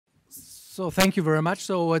So thank you very much.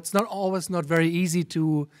 So it's not always not very easy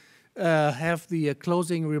to have the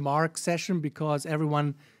closing remark session because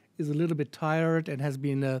everyone is a little bit tired and has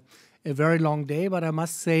been a very long day. But I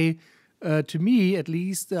must say, to me at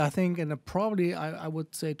least, I think, and probably I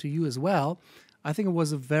would say to you as well, I think it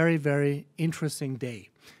was a very, very interesting day.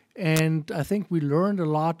 And I think we learned a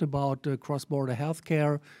lot about cross-border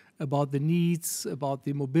healthcare, about the needs, about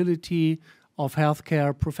the mobility of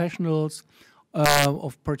healthcare professionals,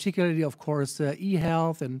 of particularly, of course,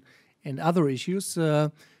 e-health and other issues.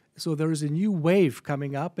 So there is a new wave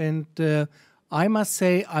coming up, and I must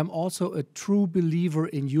say I'm also a true believer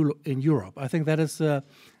in Europe. I think that is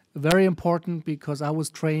very important because I was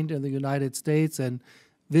trained in the United States and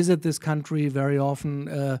visit this country very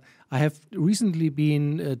often. I have recently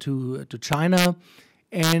been to China,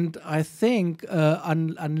 and I think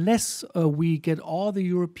unless we get all the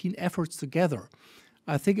European efforts together,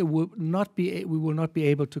 I think we will not be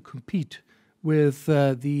able to compete with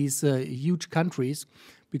these huge countries,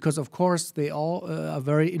 because of course they all are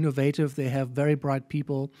very innovative. They have very bright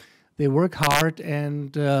people. They work hard,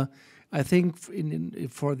 and I think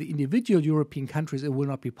for the individual European countries it will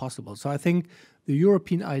not be possible. So I think the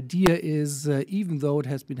European idea is, even though it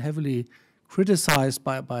has been heavily criticized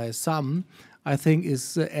by some, I think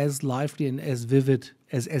is as lively and as vivid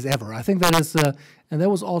as ever. I think that is, and that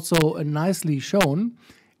was also nicely shown.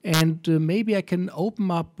 And maybe I can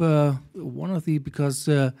open up one of the, because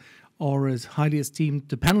our highly esteemed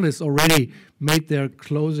panelists already made their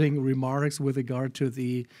closing remarks with regard to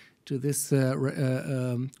this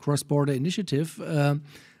cross-border initiative.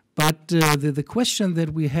 But the question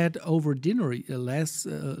that we had over dinner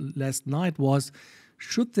last night was,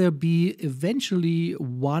 should there be eventually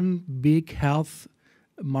one big health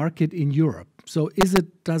market in Europe? So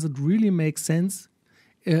does it really make sense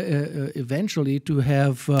eventually to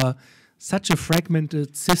have such a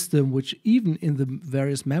fragmented system, which even in the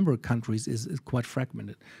various member countries is quite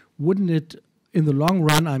fragmented? Wouldn't it, in the long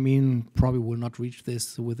run, I mean, probably will not reach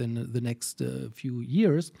this within the next few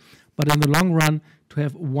years, but in the long run, to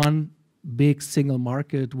have one big single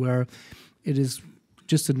market where it is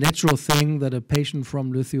just a natural thing that a patient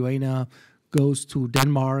from Lithuania goes to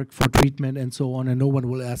Denmark for treatment and so on, and no one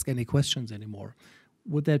will ask any questions anymore.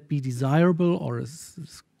 Would that be desirable, or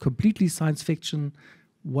is completely science fiction?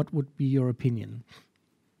 What would be your opinion?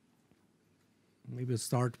 Maybe we'll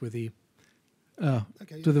start with the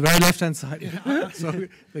to the very left-hand side. Yeah. So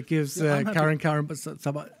that gives Karin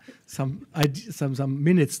some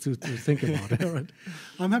minutes to think about it. Right.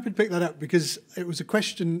 I'm happy to pick that up because it was a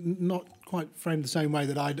question not quite framed the same way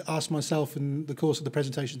that I'd asked myself in the course of the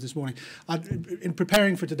presentations this morning. In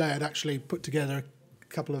preparing for today, I'd actually put together a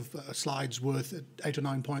couple of slides worth 8 or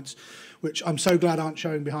 9 points, which I'm so glad aren't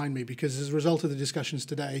showing behind me, because as a result of the discussions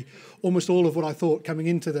today, almost all of what I thought coming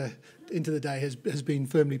into the day has been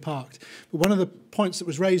firmly parked. But one of the points that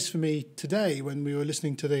was raised for me today when we were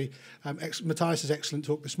listening to the Matthias's excellent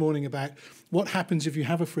talk this morning about what happens if you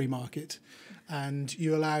have a free market and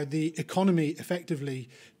you allow the economy effectively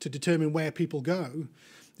to determine where people go,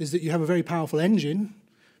 is that you have a very powerful engine,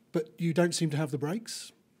 but you don't seem to have the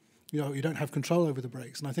brakes. You don't have control over the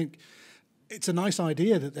brakes. And I think it's a nice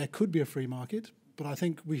idea that there could be a free market, but I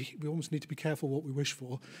think we almost need to be careful what we wish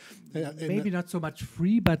for. Maybe not so much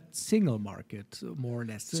free, but single market, more or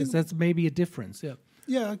less. That's maybe a difference, yeah.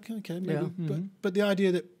 Yeah, okay, maybe. Yeah. Mm-hmm. But the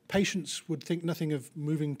idea that patients would think nothing of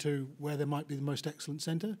moving to where there might be the most excellent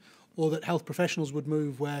centre, or that health professionals would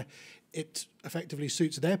move where it effectively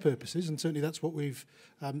suits their purposes, and certainly that's what we've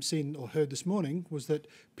seen or heard this morning, was that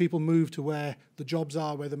people move to where the jobs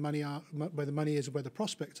are, where the money is, where the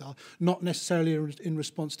prospects are, not necessarily in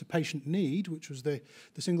response to patient need, which was the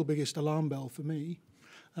single biggest alarm bell for me.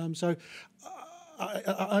 So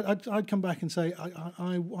I'd come back and say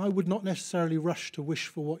I would not necessarily rush to wish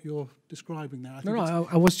for what you're describing there.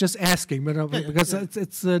 I was just asking, but because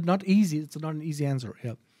it's not easy. It's not an easy answer.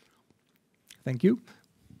 Yeah. Thank you.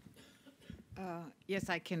 Yes,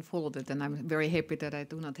 I can follow that, and I'm very happy that I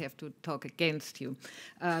do not have to talk against you,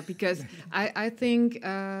 because I think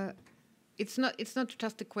it's not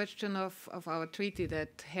just a question of our treaty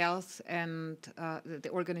that health and the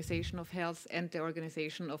organization of health and the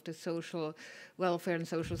organization of the social welfare and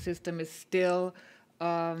social system is still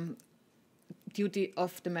duty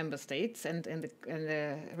of the member states and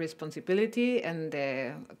the responsibility and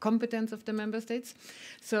the competence of the member states.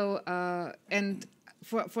 So and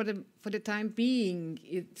for the time being,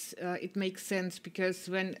 it makes sense, because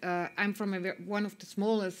when I'm from one of the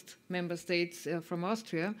smallest member states from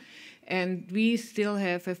Austria, And we still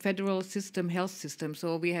have a federal system, health system.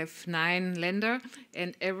 So we have 9 länder,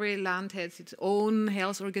 and every land has its own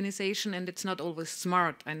health organization, and it's not always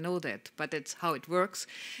smart, I know that, but that's how it works.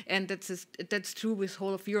 And that's true with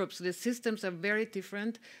whole of Europe. So the systems are very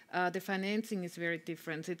different. The financing is very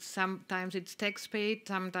different. Sometimes it's tax paid,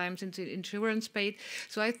 sometimes it's insurance paid.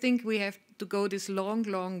 So I think we have to go this long,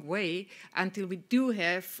 long way until we do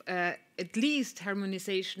have at least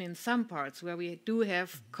harmonization in some parts, where we do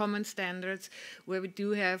have common standards, where we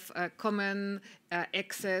do have common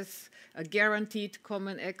access, a guaranteed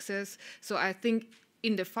common access. So I think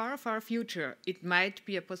in the far, far future, it might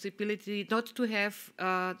be a possibility not to have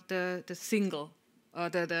the single,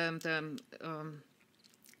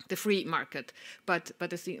 the free market, but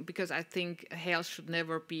because I think health should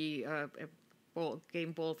never be a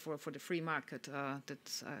game ball for the free market.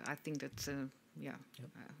 I think that's yeah. Yep.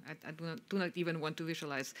 I do not even want to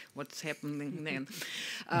visualize what's happening then.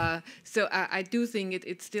 So I do think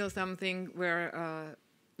it's still something where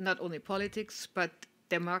not only politics but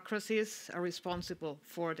democracies are responsible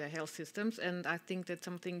for the health systems, and I think that's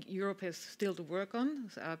something Europe has still to work on,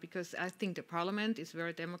 because I think the parliament is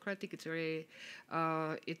very democratic. It's very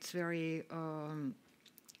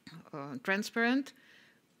transparent.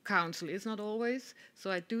 Council is not always. So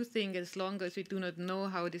I do think as long as we do not know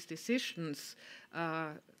how these decisions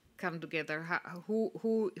come together,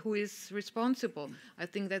 who is responsible, I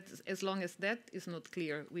think that as long as that is not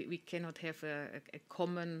clear, we cannot have a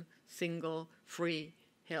common, single, free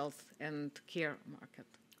health and care market.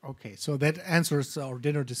 Okay, so that answers our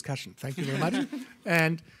dinner discussion. Thank you very much.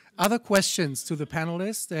 And other questions to the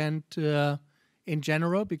panelists and in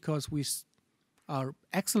general, because we are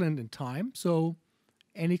excellent in time. So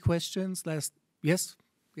any questions? Yes,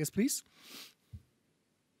 please.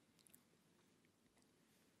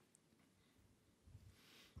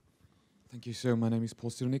 Thank you, sir. My name is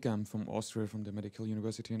Paul Stilnick. I'm from Austria, from the Medical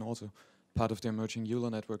University, and also part of the emerging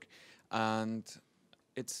EULAR network. And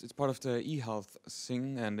it's part of the e-health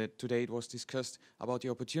thing, and today it was discussed about the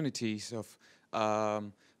opportunities of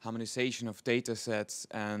harmonization of data sets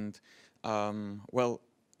and,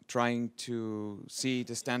 trying to see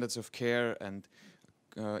the standards of care and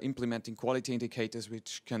implementing quality indicators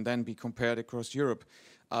which can then be compared across Europe.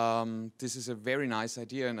 This is a very nice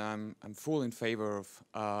idea, and I'm full in favor of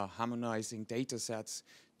harmonizing data sets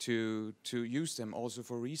to use them also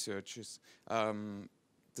for researchers.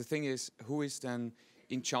 The thing is, who is then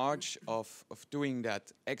in charge of doing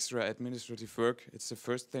that extra administrative work? It's the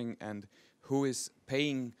first thing, and who is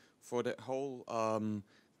paying for the whole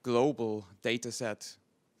global data set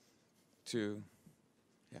to,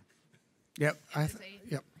 yeah.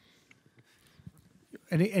 Yep.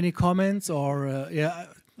 Any comments or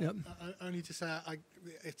Only to say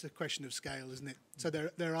it's a question of scale, isn't it? So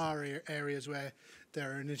there are areas where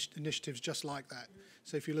there are initiatives just like that.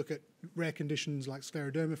 So if you look at rare conditions like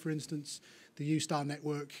scleroderma, for instance, the EUSTAR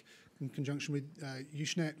network in conjunction with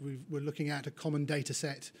EUSHNET, we're looking at a common data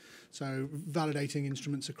set. So validating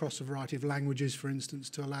instruments across a variety of languages, for instance,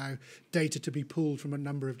 to allow data to be pulled from a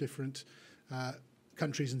number of different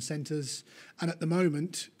countries and centres. And at the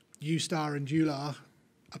moment, EUSTAR and EULAR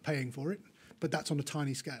are paying for it, but that's on a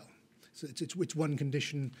tiny scale. So it's one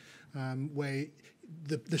condition where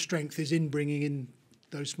the strength is in bringing in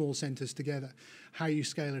those small centres together. How you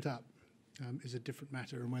scale it up is a different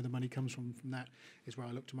matter, and where the money comes from that is where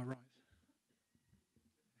I look to my right.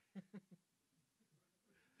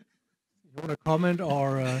 You want to comment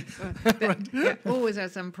or? There always are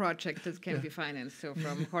some projects that can be financed, so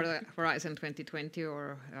from Horizon 2020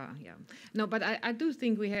 or yeah. No, but I do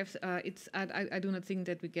think we have. I do not think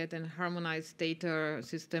that we get a harmonized data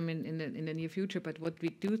system in the near future. But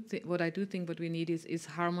what I do think what we need is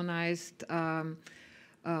harmonized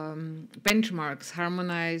benchmarks,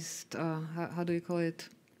 harmonized. How do you call it?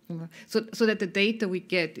 So that the data we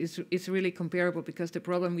get is really comparable, because the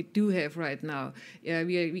problem we do have right now,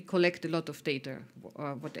 we collect a lot of data,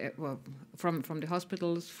 from the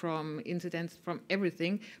hospitals, from incidents, from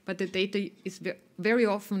everything, but the data is very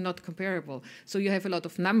often not comparable. So you have a lot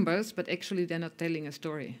of numbers, but actually they're not telling a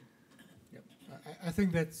story. Yep. I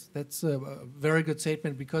think that's a very good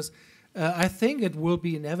statement, because I think it will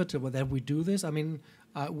be inevitable that we do this. I mean,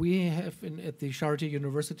 we have at the Charité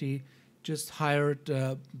University just hired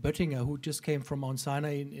Böttinger, who just came from Mount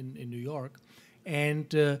Sinai in New York.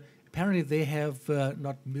 And apparently they have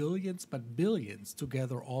not millions, but billions to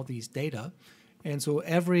gather all these data. And so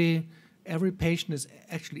every patient is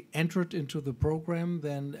actually entered into the program,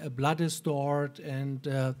 then blood is stored and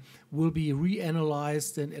will be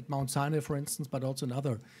reanalyzed at Mount Sinai, for instance, but also in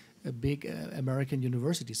other big American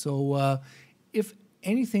universities. So if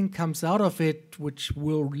anything comes out of it which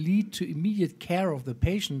will lead to immediate care of the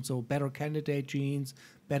patient, so better candidate genes,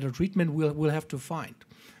 better treatment, we'll have to find.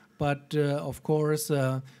 But of course,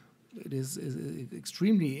 it is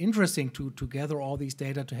extremely interesting to gather all these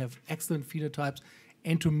data, to have excellent phenotypes,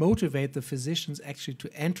 and to motivate the physicians actually to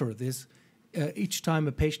enter this each time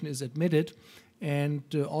a patient is admitted, and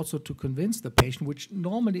also to convince the patient, which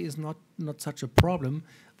normally is not such a problem,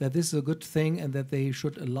 that this is a good thing and that they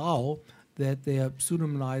should allow that their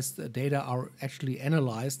pseudonymized data are actually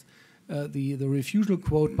analyzed. The refusal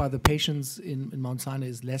quote by the patients in Mount Sinai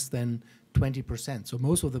is less than 20%. So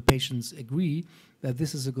most of the patients agree that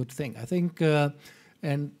this is a good thing. I think, in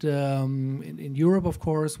Europe, of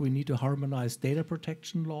course, we need to harmonize data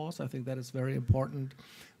protection laws. I think that is very important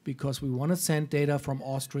because we want to send data from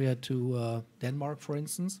Austria to Denmark, for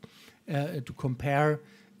instance, to compare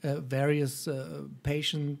various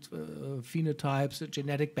patient phenotypes,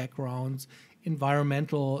 genetic backgrounds,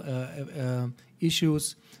 environmental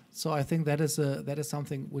issues. So I think that is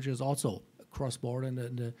something which is also cross-border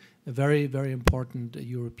and a very, very important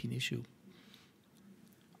European issue.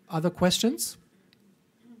 Other questions?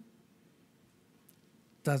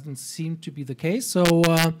 Doesn't seem to be the case. So,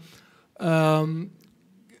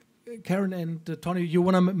 Karin and Tony, you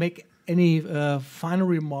want to make any final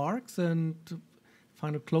remarks and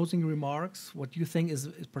final closing remarks? What you think is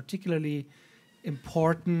particularly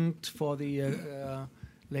important for the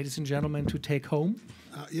ladies and gentlemen to take home?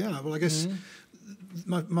 Yeah, well, I guess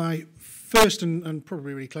my first and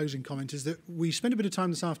probably really closing comment is that we spent a bit of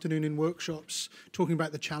time this afternoon in workshops talking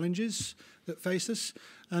about the challenges that face us,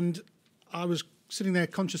 and I was sitting there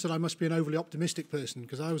conscious that I must be an overly optimistic person,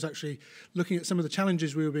 because I was actually looking at some of the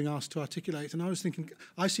challenges we were being asked to articulate, and I was thinking,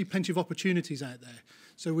 I see plenty of opportunities out there.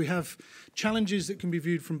 So we have challenges that can be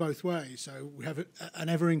viewed from both ways. So we have an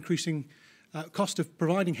ever-increasing cost of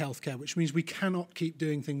providing healthcare, which means we cannot keep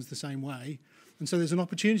doing things the same way. And so there's an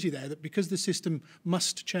opportunity there that because the system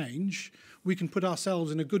must change, we can put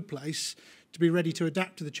ourselves in a good place to be ready to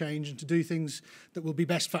adapt to the change and to do things that will be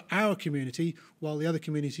best for our community while the other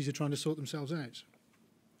communities are trying to sort themselves out.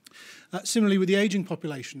 Similarly, with the ageing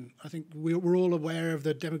population, I think we're all aware of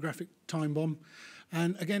the demographic time bomb.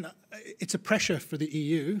 And again, it's a pressure for the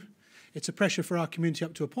EU. It's a pressure for our community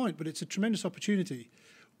up to a point, but it's a tremendous opportunity.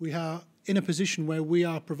 We are in a position where we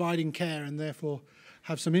are providing care and therefore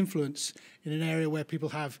have some influence in an area where people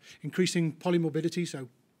have increasing polymorbidity, so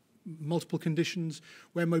multiple conditions,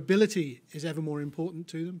 where mobility is ever more important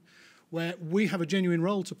to them, where we have a genuine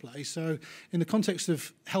role to play. So in the context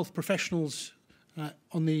of health professionals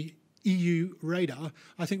on the EU radar,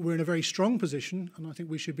 I think we're in a very strong position, and I think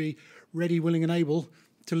we should be ready, willing and able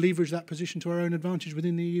to leverage that position to our own advantage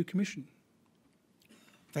within the EU Commission.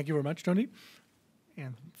 Thank you very much, Tony.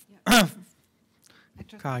 And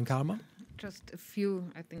Karin Kalmer. Just a few,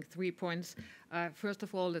 I think 3 points. First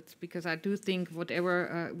of all, it's because I do think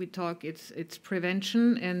whatever we talk, it's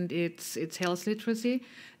prevention and it's health literacy,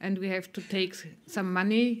 and we have to take some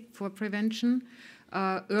money for prevention,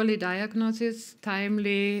 early diagnosis,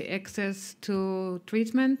 timely access to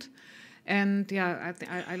treatment, and yeah,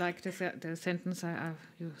 I like the sentence I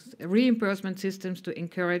used, reimbursement systems to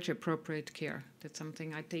encourage appropriate care. That's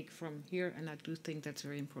something I take from here, and I do think that's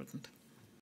very important.